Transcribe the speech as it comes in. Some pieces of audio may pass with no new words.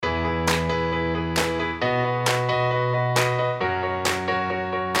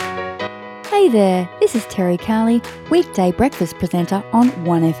Hey there, this is Terry Cowley, weekday breakfast presenter on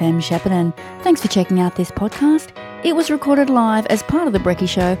 1FM Shepparton. Thanks for checking out this podcast. It was recorded live as part of The Brekkie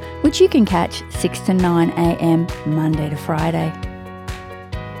Show, which you can catch 6 to 9am Monday to Friday.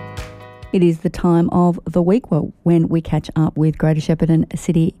 It is the time of the week when we catch up with Greater Shepparton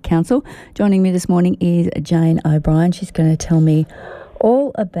City Council. Joining me this morning is Jane O'Brien. She's going to tell me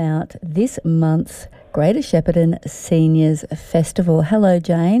all about this month's Greater Shepparton Seniors Festival. Hello,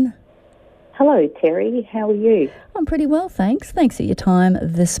 Jane. Hello, Terry. How are you? I'm pretty well, thanks. Thanks for your time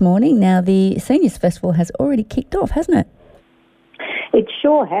this morning. Now, the Seniors Festival has already kicked off, hasn't it? It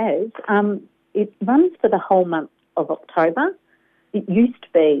sure has. It runs for the whole month of October. It used to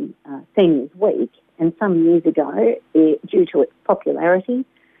be Seniors Week, and some years ago, due to its popularity,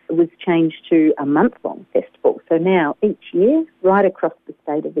 it was changed to a month-long festival. So now, each year, right across the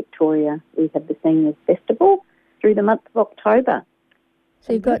state of Victoria, we have the Seniors Festival through the month of October.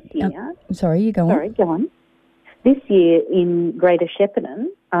 So you've got... sorry, you go on. Sorry, go on. This year in Greater Shepparton,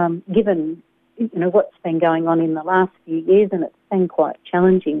 given what's been going on in the last few years, and it's been quite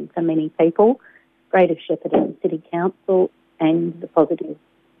challenging for many people, Greater Shepparton City Council and the Positive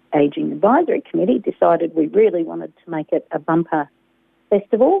Ageing Advisory Committee decided we really wanted to make it a bumper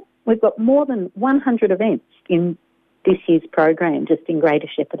festival. We've got more than 100 events in this year's program just in Greater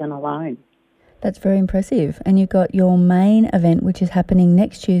Shepparton alone. That's very impressive. And you've got your main event, which is happening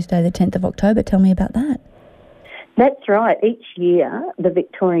next Tuesday, the 10th of October. Tell me about that. That's right. Each year, the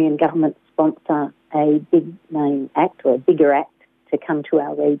Victorian government sponsor a big name act or a bigger act to come to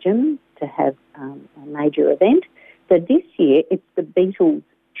our region to have a major event. So this year, it's the Beatles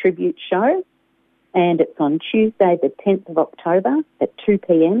tribute show, and it's on Tuesday, the 10th of October at 2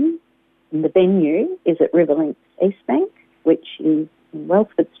 p.m. And the venue is at Riverlinks East Bank, which is in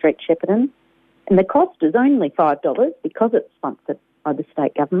Wellsford Street, Shepparton. And the cost is only $5 because it's sponsored by the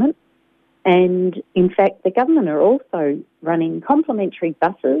state government. And in fact, the government are also running complimentary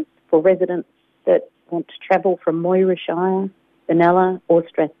buses for residents that want to travel from Moira Shire, Benalla or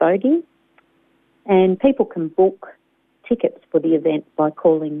Strathbogie. And people can book tickets for the event by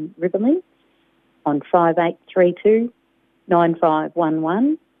calling Riverlinks on 5832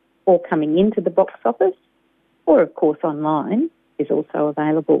 9511 or coming into the box office, or of course online is also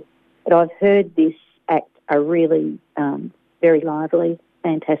available. But I've heard this act a really very lively,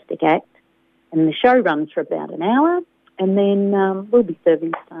 fantastic act. And the show runs for about an hour, and then we'll be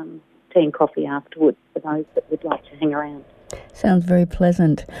serving some tea and coffee afterwards for those that would like to hang around. Sounds very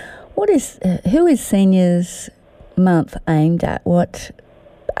pleasant. Who is Seniors Month aimed at? What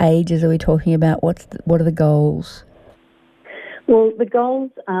ages are we talking about? What are the goals? Well, the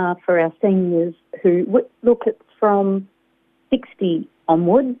goals are for our seniors who look at from 60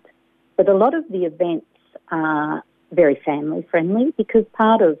 onwards. But a lot of the events are very family-friendly because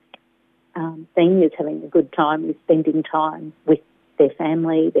part of seniors having a good time is spending time with their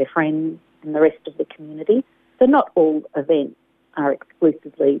family, their friends and the rest of the community. So not all events are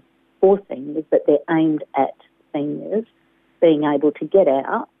exclusively for seniors, but they're aimed at seniors being able to get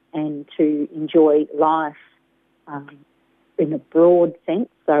out and to enjoy life in a broad sense.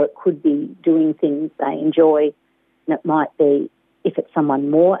 So it could be doing things they enjoy, and it might be, if it's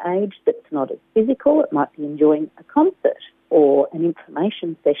someone more aged that's not as physical, it might be enjoying a concert or an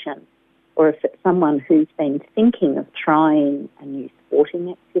information session. Or if it's someone who's been thinking of trying a new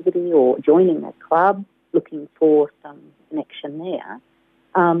sporting activity or joining a club, looking for some connection there,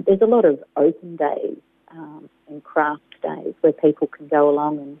 there's a lot of open days and craft days where people can go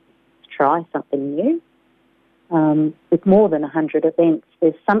along and try something new. With more than 100 events,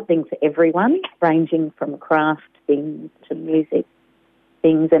 there's something for everyone, ranging from craft things to music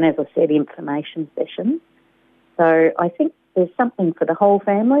things and, as I said, information sessions. So I think there's something for the whole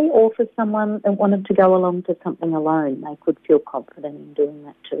family, or for someone that wanted to go along to something alone. They could feel confident in doing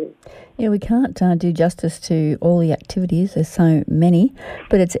that too. Yeah, we can't do justice to all the activities. There's so many,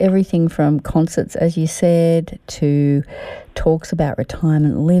 but it's everything from concerts, as you said, to talks about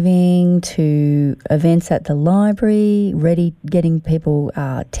retirement living, to events at the library, getting people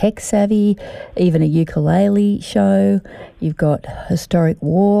tech savvy, even a ukulele show. You've got historic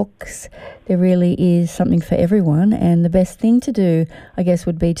walks. There really is something for everyone, and the best thing to do, I guess,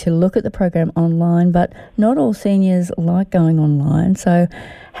 would be to look at the program online, but not all seniors like going online. So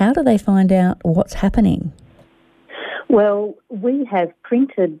how do they find out what's happening? Well, we have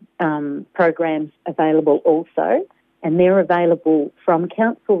printed programs available also, and they're available from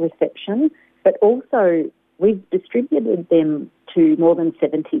council reception, but also we've distributed them to more than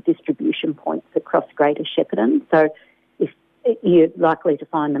 70 distribution points across Greater Shepparton. So if you're likely to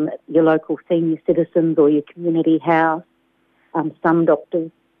find them at your local senior citizens or your community house, some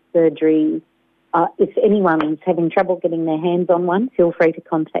doctors' surgeries, if anyone's having trouble getting their hands on one, feel free to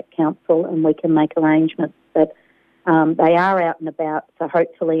contact council and we can make arrangements. But they are out and about, so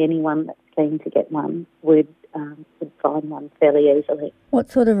hopefully anyone that's keen to get one would find one fairly easily. What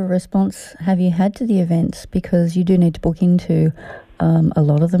sort of a response have you had to the events? Because you do need to book into a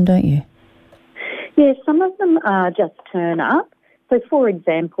lot of them, don't you? Yeah, some of them are just turn up. So, for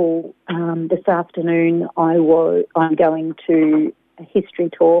example, this afternoon I'm going to a history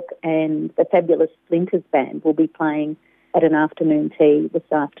talk, and the fabulous Splinters Band will be playing at an afternoon tea this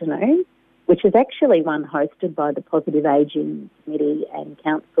afternoon, which is actually one hosted by the Positive Ageing Committee and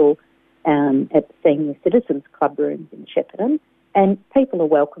Council at the Senior Citizens Club rooms in Shepparton. And people are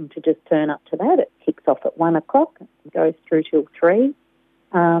welcome to just turn up to that. It kicks off at 1 o'clock and goes through till 3.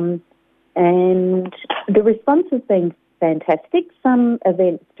 And the response has been fantastic. Some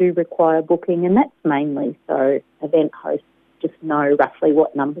events do require booking, and that's mainly so event hosts just know roughly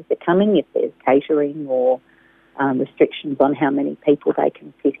what numbers are coming, if there's catering or restrictions on how many people they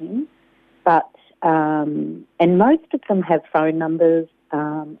can fit in. But and most of them have phone numbers,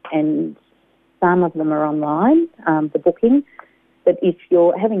 and some of them are online, the booking. But if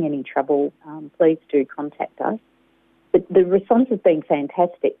you're having any trouble, please do contact us. But the response has been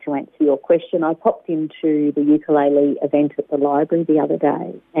fantastic, to answer your question. I popped into the ukulele event at the library the other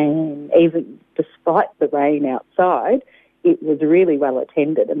day, and even despite the rain outside, it was really well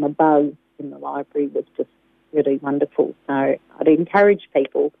attended, and the buzz in the library was just really wonderful. So I'd encourage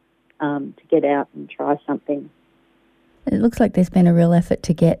people to get out and try something. It looks like there's been a real effort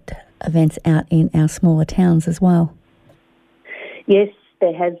to get events out in our smaller towns as well. Yes,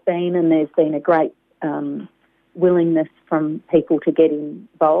 there has been, and there's been a great willingness from people to get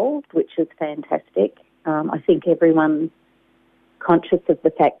involved, which is fantastic. I think everyone's conscious of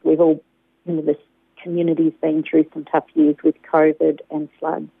the fact we've all, this community's been through some tough years with COVID and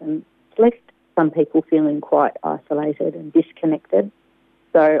floods, and it's left some people feeling quite isolated and disconnected.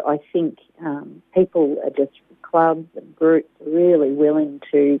 So I think people are just, clubs and groups are really willing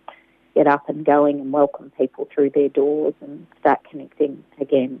to get up and going and welcome people through their doors and start connecting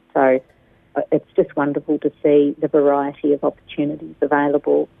again. So it's just wonderful to see the variety of opportunities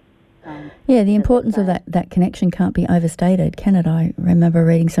available. Yeah, the importance of that connection can't be overstated, can it? I remember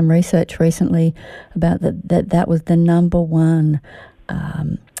reading some research recently about that was the number one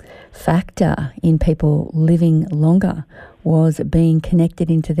factor in people living longer, was being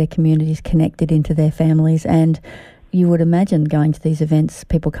connected into their communities, connected into their families. And you would imagine going to these events,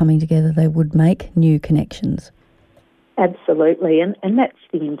 people coming together, they would make new connections. Absolutely, and that's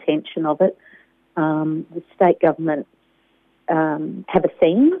the intention of it. The state government have a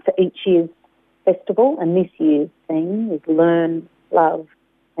theme for each year's festival, and this year's theme is Learn, Love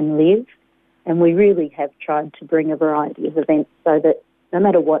and Live. And we really have tried to bring a variety of events so that no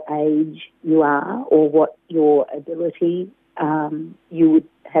matter what age you are or what your ability, you would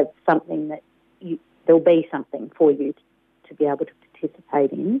have something that there'll be something for you to be able to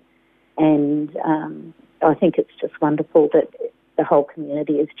participate in. And I think it's just wonderful that the whole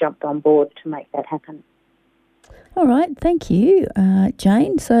community has jumped on board to make that happen. All right, thank you,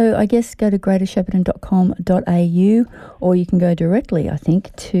 Jane. So I guess go to greatershepparton.com.au, or you can go directly, I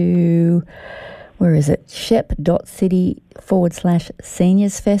think, to, where is it,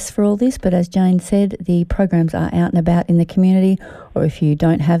 shep.city/Seniors Fest for all this. But as Jane said, the programs are out and about in the community, or if you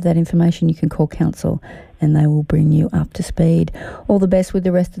don't have that information, you can call council and they will bring you up to speed. All the best with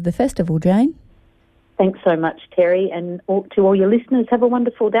the rest of the festival, Jane. Thanks so much, Terry, and to all your listeners, have a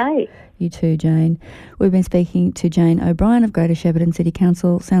wonderful day. You too, Jane. We've been speaking to Jane O'Brien of Greater Shepparton City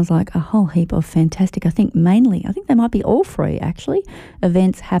Council. Sounds like a whole heap of fantastic, I think they might be all free actually,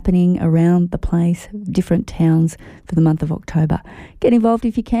 events happening around the place, different towns for the month of October. Get involved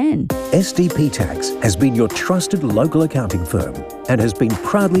if you can. SDP Tax has been your trusted local accounting firm and has been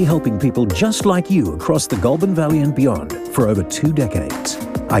proudly helping people just like you across the Goulburn Valley and beyond for over 2 decades.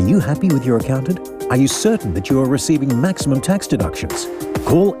 Are you happy with your accountant? Are you certain that you are receiving maximum tax deductions?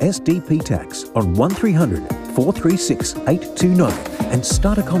 Call SDP Tax on 1300 436 829 and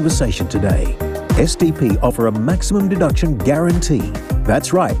start a conversation today. SDP offer a maximum deduction guarantee.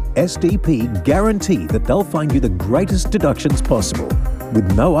 That's right, SDP guarantee that they'll find you the greatest deductions possible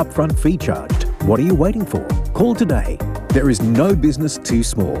with no upfront fee charged. What are you waiting for? Call today. There is no business too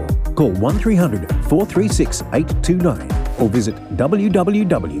small. Call 1300 436 829 or visit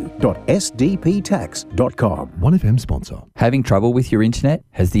www.sdptax.com. 1FM sponsor. Having trouble with your internet?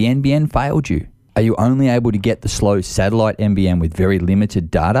 Has the NBN failed you? Are you only able to get the slow satellite NBN with very limited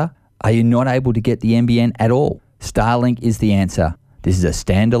data? Are you not able to get the NBN at all? Starlink is the answer. This is a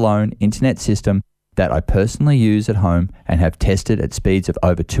standalone internet system that I personally use at home and have tested at speeds of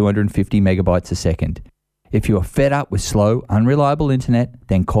over 250 megabytes a second. If you are fed up with slow, unreliable internet,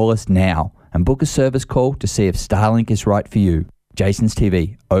 then call us now and book a service call to see if Starlink is right for you. Jason's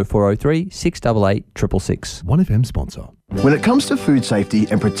TV, 0403 688 666. 1FM sponsor. When it comes to food safety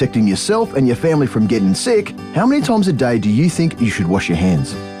and protecting yourself and your family from getting sick, how many times a day do you think you should wash your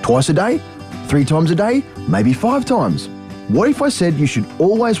hands? Twice a day? 3 times a day? Maybe 5 times? What if I said you should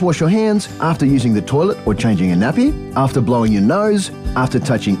always wash your hands after using the toilet or changing a nappy, after blowing your nose, after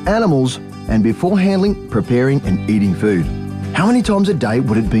touching animals, and before handling, preparing and eating food? How many times a day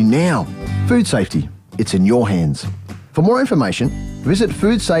would it be now? Food safety. It's in your hands. For more information, visit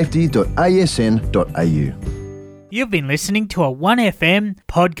foodsafety.asn.au. You've been listening to a 1FM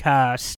podcast.